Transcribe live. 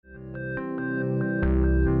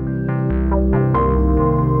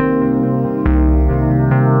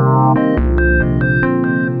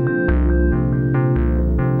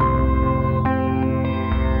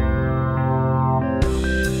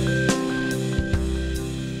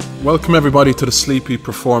Welcome everybody to the Sleepy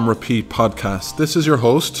Perform Repeat podcast. This is your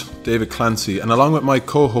host, David Clancy, and along with my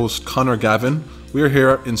co-host Conor Gavin, we are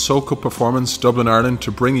here in SoCo Performance, Dublin, Ireland,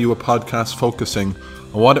 to bring you a podcast focusing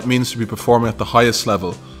on what it means to be performing at the highest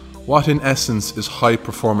level, what in essence is high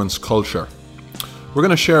performance culture. We're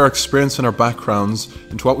going to share our experience and our backgrounds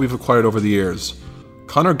into what we've acquired over the years.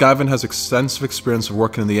 Conor Gavin has extensive experience of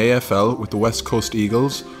working in the AFL with the West Coast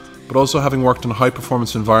Eagles, but also having worked in a high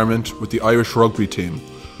performance environment with the Irish rugby team.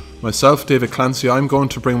 Myself, David Clancy, I'm going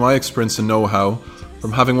to bring my experience and know-how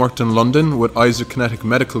from having worked in London with Isaac Kinetic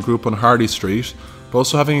Medical Group on Harley Street, but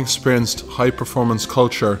also having experienced high performance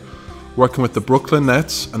culture working with the Brooklyn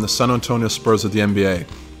Nets and the San Antonio Spurs of the NBA.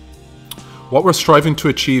 What we're striving to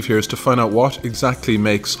achieve here is to find out what exactly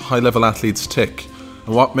makes high-level athletes tick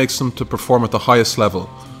and what makes them to perform at the highest level,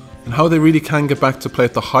 and how they really can get back to play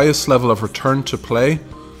at the highest level of return to play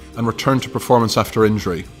and return to performance after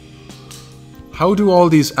injury. How do all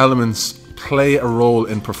these elements play a role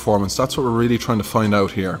in performance? That's what we're really trying to find out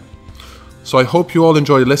here. So I hope you all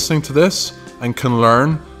enjoy listening to this and can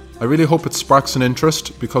learn. I really hope it sparks an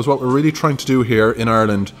interest, because what we're really trying to do here in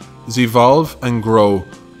Ireland is evolve and grow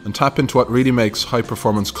and tap into what really makes high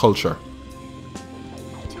performance culture.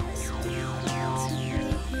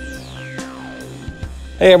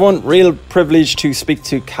 Hey everyone, real privilege to speak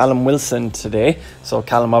to Callum Wilson today. So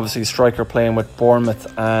Callum, obviously striker playing with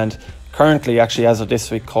Bournemouth, and currently actually as of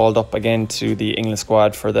this week called up again to the England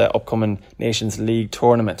squad for the upcoming Nations League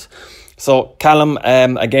tournament. So Callum,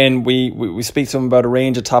 again, we speak to him about a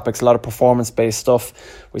range of topics, a lot of performance-based stuff.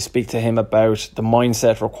 We speak to him about the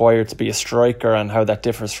mindset required to be a striker and how that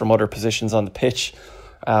differs from other positions on the pitch.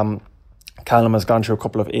 Callum has gone through a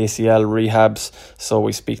couple of ACL rehabs, so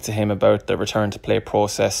we speak to him about the return to play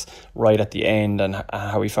process right at the end and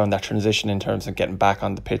how he found that transition in terms of getting back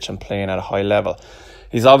on the pitch and playing at a high level.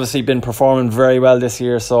 He's obviously been performing very well this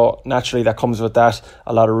year, so naturally that comes with that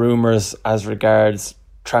a lot of rumours as regards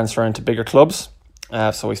transferring to bigger clubs.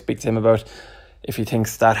 So we speak to him about if he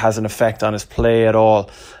thinks that has an effect on his play at all.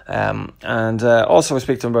 And also we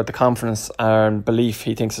speak to him about the confidence and belief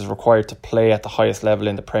he thinks is required to play at the highest level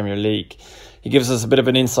in the Premier League. He gives us a bit of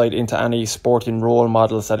an insight into any sporting role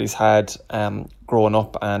models that he's had growing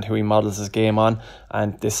up and who he models his game on,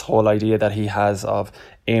 and this whole idea that he has of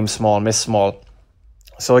aim small, miss small.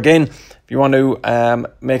 So again, if you want to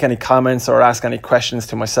make any comments or ask any questions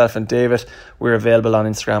to myself and David, we're available on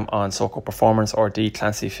Instagram on SoCo Performance or D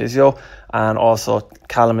Clancy Physio, and also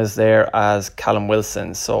Callum is there as Callum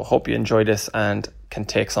Wilson. So hope you enjoy this and can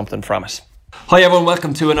take something from it. Hi everyone,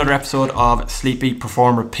 welcome to another episode of Sleepy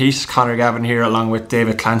Perform Repeat. Conor Gavin here along with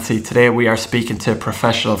David Clancy. Today we are speaking to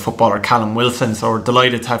professional footballer Callum Wilson, so we're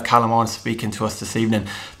delighted to have Callum on speaking to us this evening.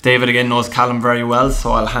 David again knows Callum very well,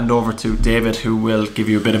 so I'll hand over to David, who will give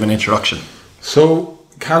you a bit of an introduction. So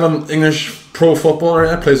Callum, English pro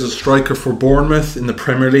footballer, plays as a striker for Bournemouth in the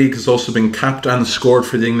Premier League, has also been capped and scored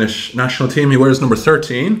for the English national team. He wears number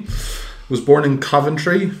 13, was born in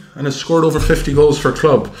Coventry and has scored over 50 goals for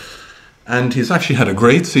club. And he's actually had a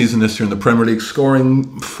great season this year in the Premier League,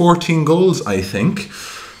 scoring 14 goals, I think.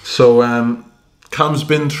 So Callum's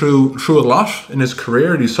been through a lot in his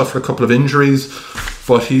career. He's suffered a couple of injuries,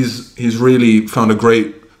 but he's really found a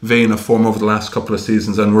great vein of form over the last couple of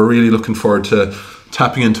seasons, and we're really looking forward to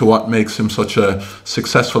tapping into what makes him such a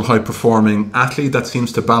successful, high-performing athlete that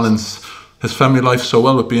seems to balance his family life so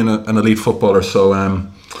well with being an elite footballer. So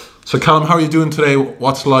Callum, how are you doing today?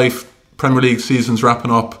 What's life? Premier League season's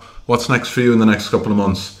wrapping up. What's next for you in the next couple of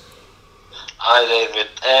months? Hi David.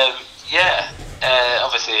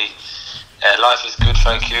 Obviously life is good,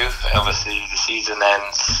 thank you. Obviously the season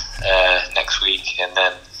ends next week, and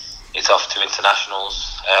then it's off to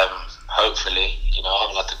internationals. Hopefully, I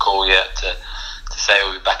haven't had the call yet to say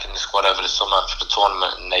we'll be back in the squad over the summer for the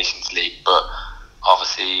tournament and Nations League, but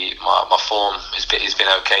obviously my form has been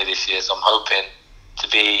okay this year, so I'm hoping to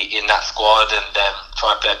be in that squad and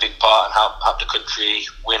try and play a big part and help the country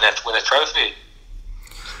win a trophy.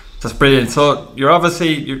 That's brilliant. So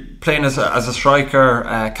you're playing as a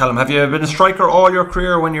striker, Callum. Have you been a striker all your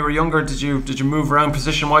career? When you were younger, did you move around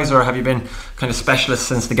position wise, or have you been kind of specialist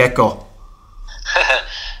since the get go?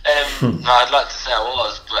 No, I'd like to say I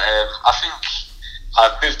was, but I think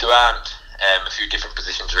I've moved around a few different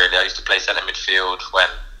positions really. I used to play centre midfield when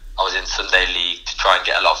I was in Sunday League to try and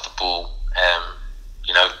get a lot of the ball.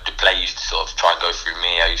 The play used to sort of try and go through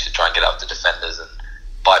me. I used to try and get out the defenders and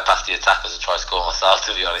bypass the attackers and try to score myself,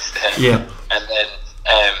 to be honest. Yeah. And then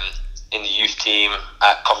in the youth team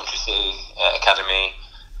at Coventry City Academy,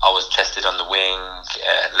 I was tested on the wing,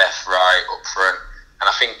 left, right, up front. And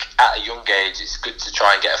I think at a young age, it's good to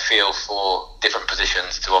try and get a feel for different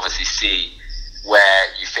positions to obviously see where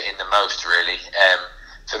you fit in the most, really.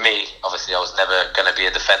 For me, obviously, I was never going to be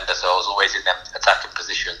a defender, so I was always in them attacking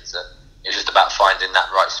positions. And it was just about finding that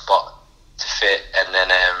right spot to fit, and then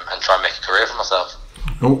and try and make a career for myself.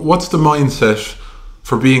 What's the mindset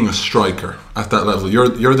for being a striker at that level?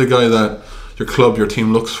 You're the guy that your club, your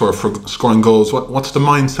team looks for scoring goals. What's the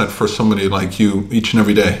mindset for somebody like you each and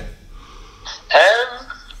every day?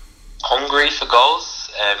 Hungry for goals,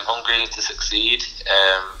 hungry to succeed.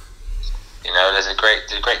 There's a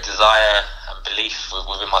great desire and belief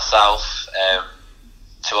within myself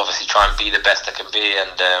to obviously try and be the best I can be,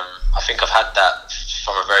 and I think I've had that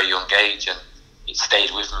from a very young age, and it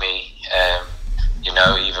stayed with me.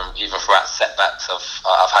 Even throughout setbacks,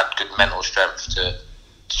 I've had good mental strength to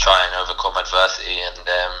try and overcome adversity, and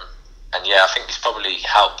I think it's probably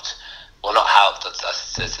helped. Well, not helped,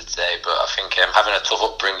 I should say, but I think having a tough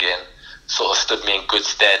upbringing sort of stood me in good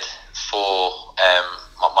stead for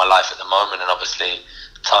my life at the moment, and obviously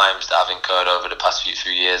times that I've incurred over the past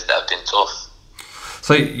few years that have been tough.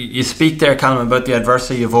 So you speak there, Callum, about the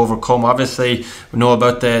adversity you've overcome. Obviously, we know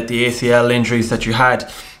about the ACL injuries that you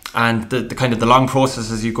had, and the kind of the long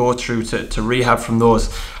processes you go through to rehab from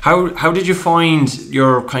those. How did you find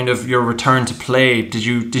your return to play? Did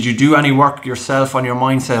you do any work yourself on your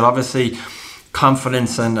mindset? Obviously,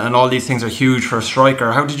 confidence and all these things are huge for a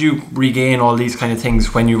striker. How did you regain all these kind of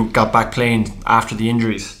things when you got back playing after the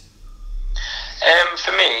injuries?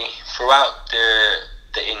 For me, throughout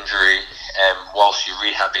the injury, whilst you're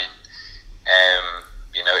rehabbing,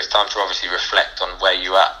 it's time to obviously reflect on where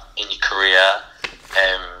you're at in your career,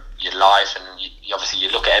 your life, and you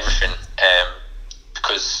look at everything,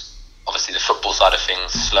 because obviously the football side of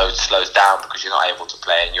things slows down because you're not able to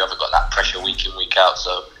play and you haven't got that pressure week in, week out.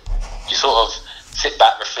 So you sort of sit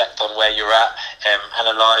back, reflect on where you're at,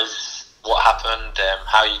 analyse what happened,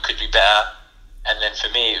 how you could be better. And then for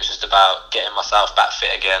me, it was just about getting myself back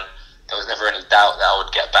fit again. There was never any doubt that I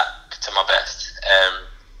would get back to my best.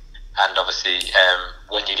 And obviously,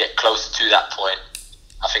 when you get closer to that point,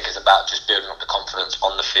 I think it's about just building up the confidence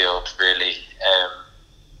on the field, really.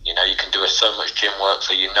 You can do so much gym work,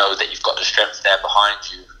 so you know that you've got the strength there behind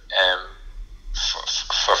you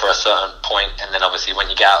for a certain point. And then obviously when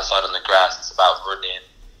you get outside on the grass, it's about running,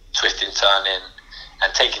 twisting, turning,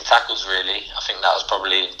 and taking tackles, really. I think that was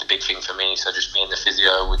probably the big thing for me. So just me and the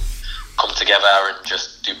physio would come together and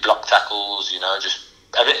just do block tackles, just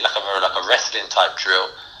a bit like a wrestling type drill,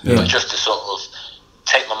 but just to sort of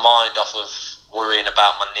take my mind off of worrying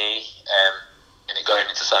about my knee and it going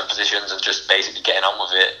into certain positions and just basically getting on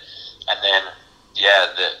with it. And then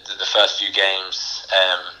the first few games,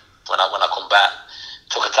 when I come back,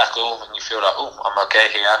 took a tackle and you feel like, oh, I'm okay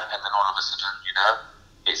here, and then all of a sudden,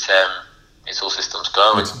 it's all systems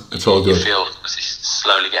go. It's all good. You feel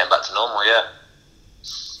slowly getting back to normal.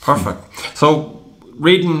 Perfect. So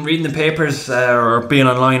reading the papers or being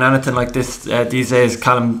online, anything like this these days,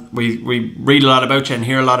 Callum, we read a lot about you and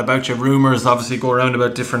hear a lot about you. Rumours obviously go around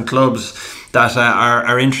about different clubs that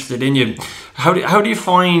are interested in you. How do you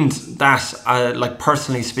find that, like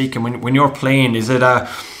personally speaking, when you're playing? Is it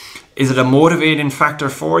a motivating factor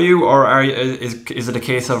for you, or is it a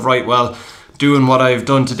case of, right, well, doing what I've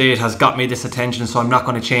done to date has got me this attention, so I'm not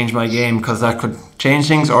going to change my game because that could change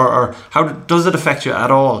things? Or how does it affect you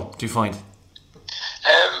at all, do you find?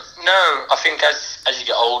 No, I think as you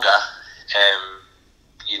get older,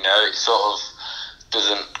 it sort of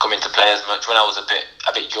doesn't come into play as much. When I was a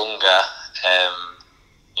bit younger,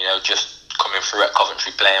 just coming through at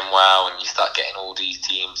Coventry playing well, and you start getting all these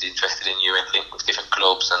teams interested in you and linked with different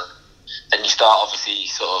clubs, and then you start, obviously,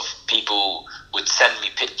 sort of, people would send me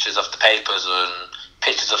pictures of the papers and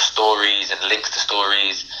pictures of stories and links to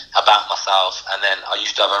stories about myself, and then I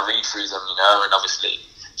used to have a read through them, and obviously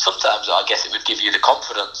sometimes I guess it would give you the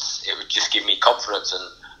confidence. It would just give me confidence and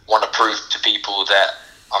want to prove to people that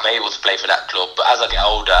I'm able to play for that club. But as I get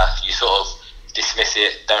older, you sort of dismiss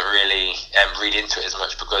it, don't really read into it as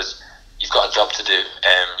much, because you've got a job to do.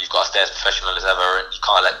 You've got to stay as professional as ever, and you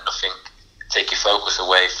can't let nothing take your focus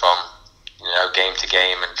away from game to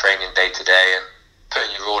game and training day to day and putting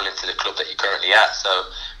your all into the club that you're currently at. So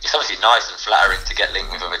it's obviously nice and flattering to get linked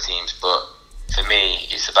with other teams, but for me,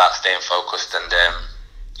 it's about staying focused. And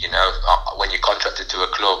when you're contracted to a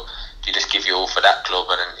club, you just give your all for that club,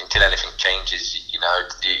 and until anything changes, you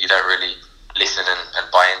don't really listen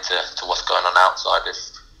and buy into what's going on outside of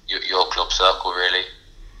your club circle, really.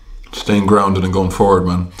 Staying grounded and going forward,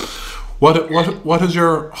 man. What has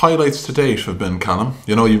your highlights to date have been, Callum?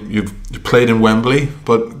 You've played in Wembley,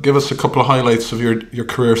 but give us a couple of highlights of your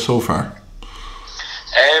career so far.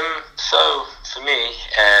 So for me,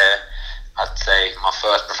 I'd say my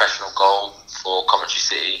first professional goal for Coventry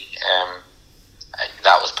City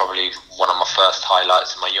one of my first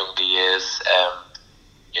highlights in my younger years.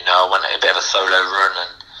 You know, I went a bit of a solo run,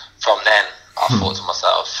 and from then I thought to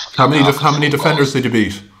myself, how many defenders did you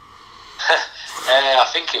beat? I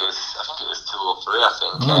think it was 2 or 3. I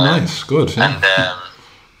think. Oh, nice, good. Yeah. And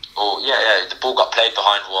the ball got played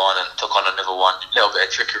behind one and took on another one. A little bit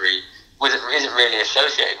of trickery isn't really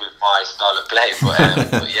associated with my style of play,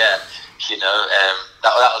 but yeah, you know,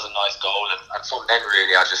 that was a nice goal, and from then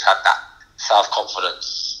really I just had that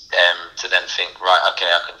self-confidence to then think, right, okay,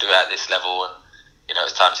 I can do it at this level, and you know,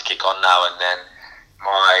 it's time to kick on now. And then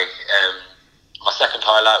my second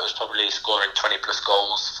highlight was probably scoring 20 plus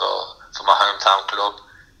goals for my hometown club.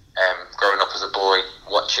 Growing up as a boy,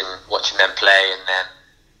 watching them play, and then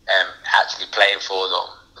actually playing for them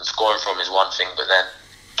and scoring for them is one thing, but then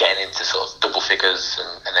getting into sort of double figures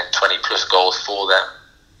and then 20 plus goals for them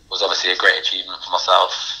was obviously a great achievement for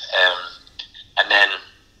myself. And then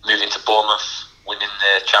moving to Bournemouth, winning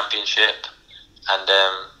the championship, and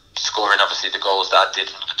scoring obviously the goals that I did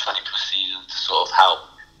in the 20 plus season to sort of help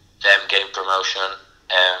them gain promotion.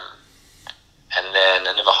 And then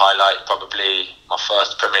another highlight, probably my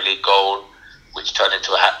first Premier League goal, which turned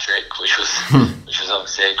into a hat-trick, which was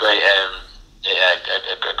obviously a great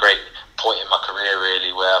point in my career,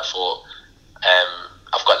 really, where I thought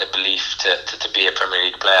I've got the belief to be a Premier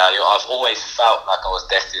League player. I've always felt like I was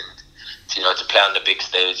destined to play on the big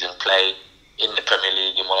stage and play in the Premier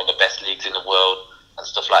League, in one of the best leagues in the world and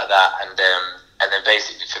stuff like that. And then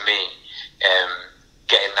basically for me,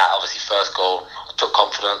 getting that obviously first goal, I took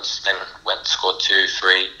confidence, then went and scored 2,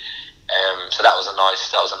 3. So that was a nice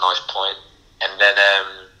point. And then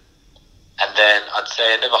I'd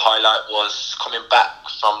say another highlight was coming back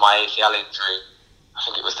from my ACL injury. I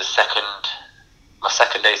think it was my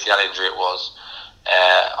second ACL injury it was,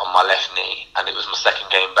 on my left knee, and it was my second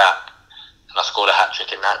game back, and I scored a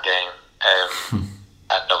hat-trick in that game.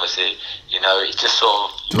 And obviously, you know, it just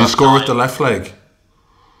sort of... Did you score with the left leg?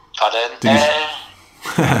 Pardon?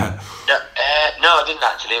 No, I didn't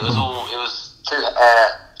actually. It was two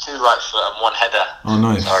right foot and one header. Oh,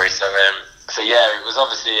 nice. Sorry, so yeah, it was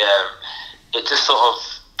obviously... it just sort of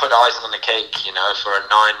put the icing on the cake, you know, for a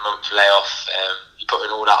 9-month layoff. You put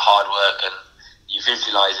in all that hard work and you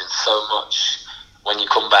visualise it so much when you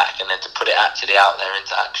come back, and then to put it actually out there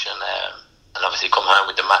into action, and obviously come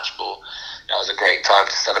home with the match ball. That was a great time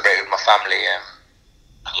to celebrate with my family, and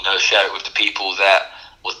you know, share it with the people that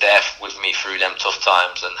was there with me through them tough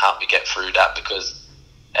times and help me get through that, because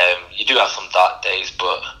you do have some dark days,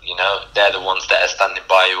 but you know, they're the ones that are standing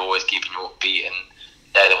by you, always keeping you upbeat, and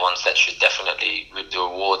they're the ones that should definitely reap the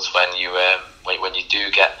rewards when you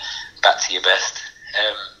do get back to your best.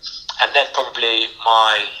 And then probably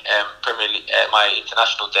my my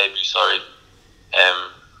international debut.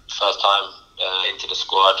 First time into the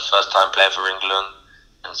squad, first time playing for England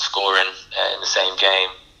and scoring in the same game.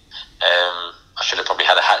 I should have probably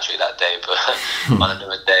had a hat-trick that day, but on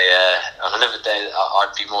another day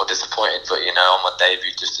I'd be more disappointed. But you know, on my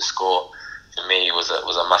debut, just to score for me was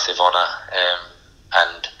a massive honour.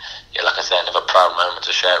 And yeah, like I said, another proud moment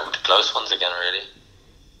to share it with the close ones again, really.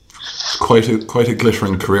 Quite a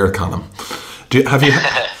glittering career, Callum. Have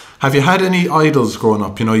you had any idols growing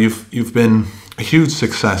up? You know, you've been a huge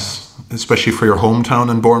success, especially for your hometown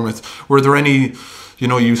in Bournemouth. Were there any? You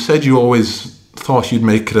know, you said you always thought you'd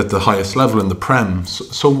make it at the highest level in the Prem.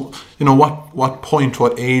 So you know, what point,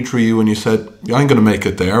 what age were you when you said, yeah, I'm going to make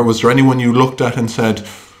it there? Was there anyone you looked at and said,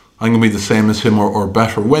 I'm going to be the same as him or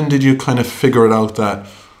better? When did you kind of figure it out that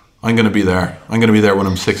I'm going to be there? I'm going to be there when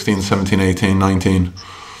I'm 16, 17, 18, 19?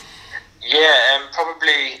 Yeah,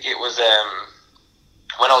 probably it was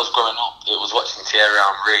when I was growing up. It was watching Thierry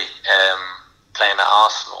Henry playing at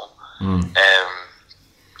Arsenal.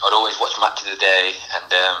 I'd always watch Match of the Day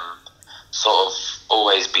and sort of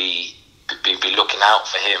always be looking out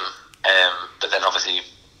for him. But then obviously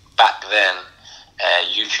back then,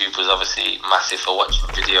 YouTube was obviously massive for watching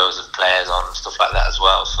videos of players on stuff like that as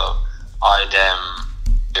well. So I'd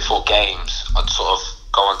before games, I'd sort of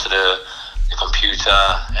go onto the computer,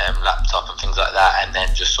 laptop and things like that, and then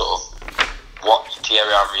just sort of watch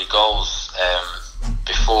Thierry Henry goals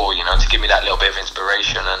before, you know, to give me that little bit of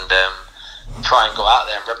inspiration, and try and go out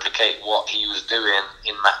there and replicate what he was doing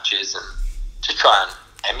in matches and just try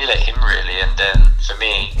and emulate him, really. And then for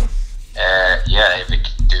me, if he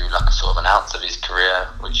could do like a sort of an ounce of his career,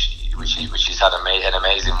 which he's had an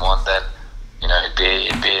amazing one, then you know, it'd be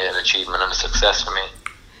an achievement and a success for me.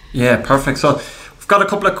 Yeah, perfect. So we've got a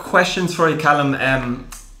couple of questions for you, Callum.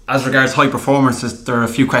 As regards high performances, there are a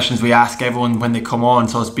few questions we ask everyone when they come on,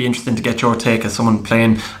 so it'd be interesting to get your take as someone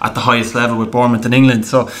playing at the highest level with Bournemouth in England.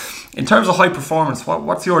 So In terms of high performance,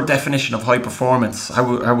 what's your definition of high performance?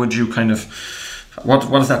 How would you kind of, what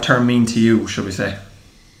does that term mean to you, should we say?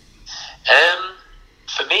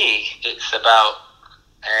 For me, it's about,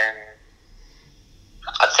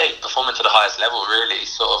 I'd say performing to the highest level, really.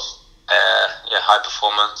 Sort of, high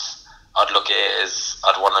performance. I'd look at it as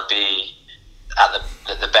I'd want to be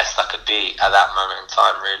at the best I could be at that moment in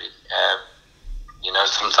time, really.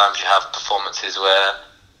 Sometimes you have performances where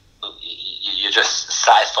you're just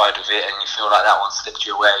satisfied with it and you feel like that one slipped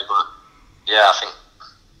you away. But I think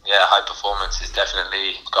high performance is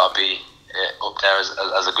definitely got to be up there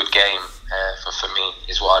as a good game. For me,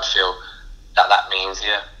 is what I'd feel that means.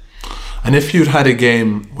 Yeah. And if you'd had a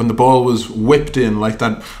game when the ball was whipped in, like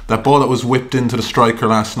that ball that was whipped into the striker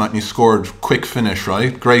last night and you scored, quick finish,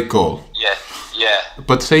 right? Great goal. Yeah.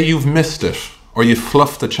 But say you've missed it, or you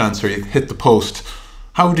fluffed the chance, or you hit the post.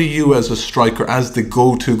 How do you, as a striker, as the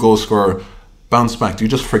go-to goal scorer, bounce back? Do you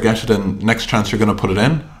just forget it and next chance you're going to put it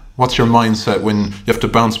in? What's your mindset when you have to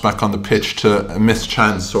bounce back on the pitch to a missed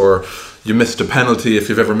chance, or you missed a penalty, if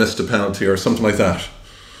you've ever missed a penalty, or something like that?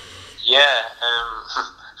 Yeah,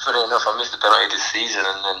 funny enough, I missed a penalty this season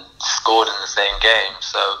and then scored in the same game.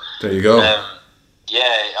 So there you go.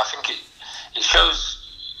 I think it shows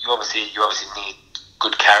you obviously need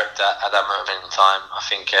good character at that moment in time. I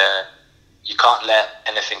think you can't let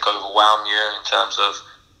anything overwhelm you in terms of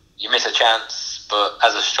you miss a chance, but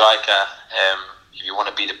as a striker, if you want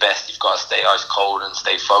to be the best, you've got to stay ice cold and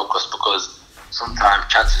stay focused, because sometimes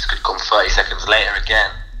chances could come 30 seconds later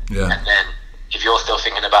again. Yeah. And then if you're still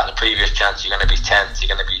thinking about the previous chance, you're going to be tense,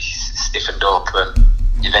 you're going to be stiffened up, and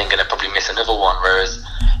you're then going to probably miss another one. Whereas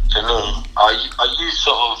for me, I use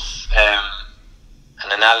sort of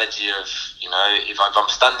an analogy of, if I'm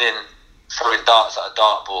standing throwing darts at a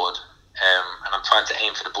dartboard and I'm trying to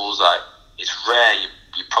aim for the bullseye, it's rare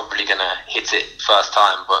you're probably going to hit it first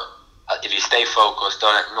time, but if you stay focused,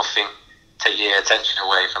 don't let nothing take your attention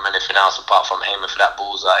away from anything else apart from aiming for that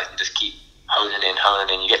bullseye. You just keep honing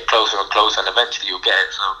in, you get closer and closer, and eventually you'll get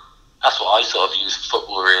it. So that's what I sort of use for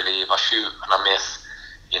football, really. If I shoot and I miss,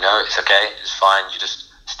 it's okay, it's fine. You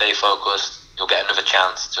just stay focused, you'll get another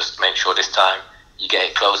chance. Just make sure this time you get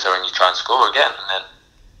it closer and you try and score again, and then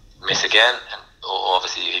miss again. Or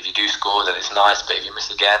obviously, if you do score, then it's nice, but if you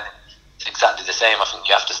miss again, it's exactly the same. I think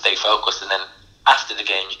you have to stay focused, and then after the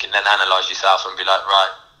game, you can then analyse yourself and be like,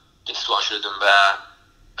 right, this is what I should have done better.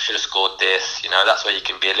 I should have scored this. That's where you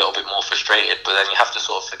can be a little bit more frustrated, but then you have to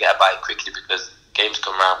sort of forget about it quickly, because games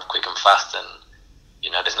come around quick and fast, and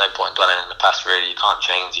there's no point dwelling in the past, really. You can't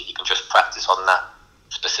change it. You can just practice on that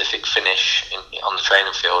specific finish on the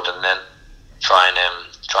training field, and then try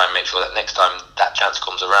and make sure that next time that chance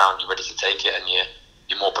comes around, you're ready to take it, and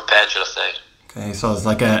you're more prepared, should I say. Okay, so it's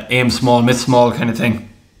like a aim small, miss small kind of thing.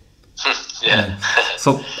 Yeah.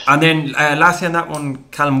 So, and then lastly on that one,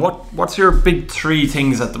 Callum, what's your big three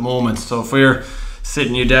things at the moment? So if we're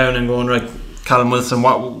sitting you down and going, right, Callum Wilson,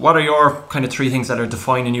 what are your kind of three things that are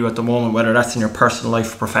defining you at the moment, whether that's in your personal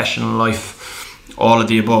life, professional life, all of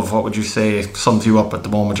the above? What would you say sums you up at the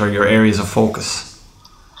moment, or your areas of focus?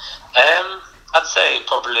 I'd say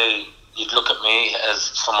probably you'd look at me as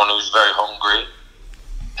someone who's very hungry.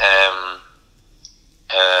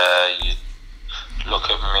 You'd look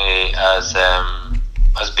at me as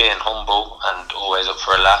being humble and always up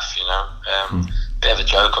for a laugh, bit of a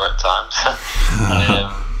joker at times.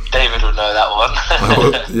 David would know that one.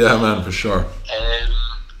 Yeah, man, for sure.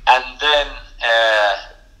 And then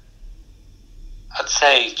I'd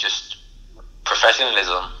say just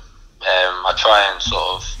professionalism. I try and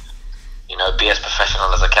sort of, be as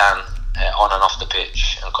professional as I can on and off the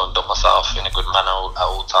pitch, and conduct myself in a good manner at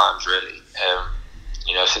all times, really.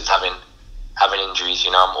 Since having injuries,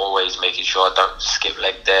 I'm always making sure I don't skip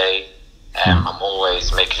leg day. I'm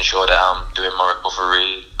always making sure that I'm doing my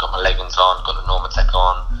recovery, got my leggings on, got the Normatec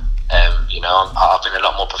on. I've been a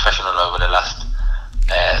lot more professional over the last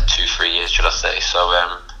 2-3 years, should I say. So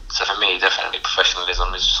for me, definitely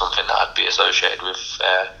professionalism is something that I'd be associated with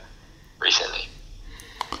recently.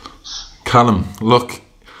 Callum, look,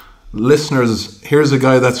 listeners, here's a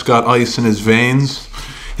guy that's got ice in his veins.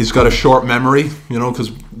 He's got a short memory, because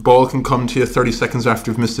ball can come to you 30 seconds after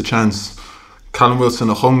you've missed a chance. Callum Wilson,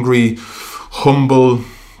 a hungry, humble,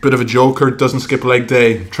 bit of a joker, doesn't skip leg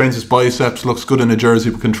day, trains his biceps, looks good in a jersey,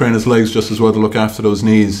 but can train his legs just as well to look after those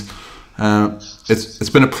knees. It's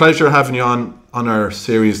been a pleasure having you on our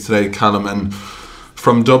series today, Callum, and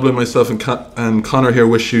from Dublin, myself and Connor here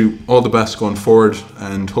wish you all the best going forward,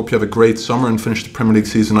 and hope you have a great summer and finish the Premier League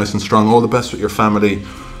season nice and strong. All the best with your family,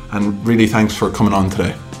 and really thanks for coming on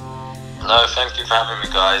today. No, thank you for having me,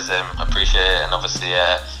 guys. I appreciate it, and obviously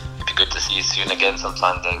it'd be good good to see you soon again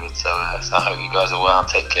sometime, David. So I hope you guys are well.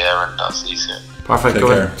 Take care, and I'll see you soon. Perfect. Take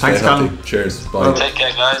care. Thanks, Stay healthy. Callum. Cheers. Bye. Take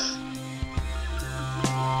care, guys.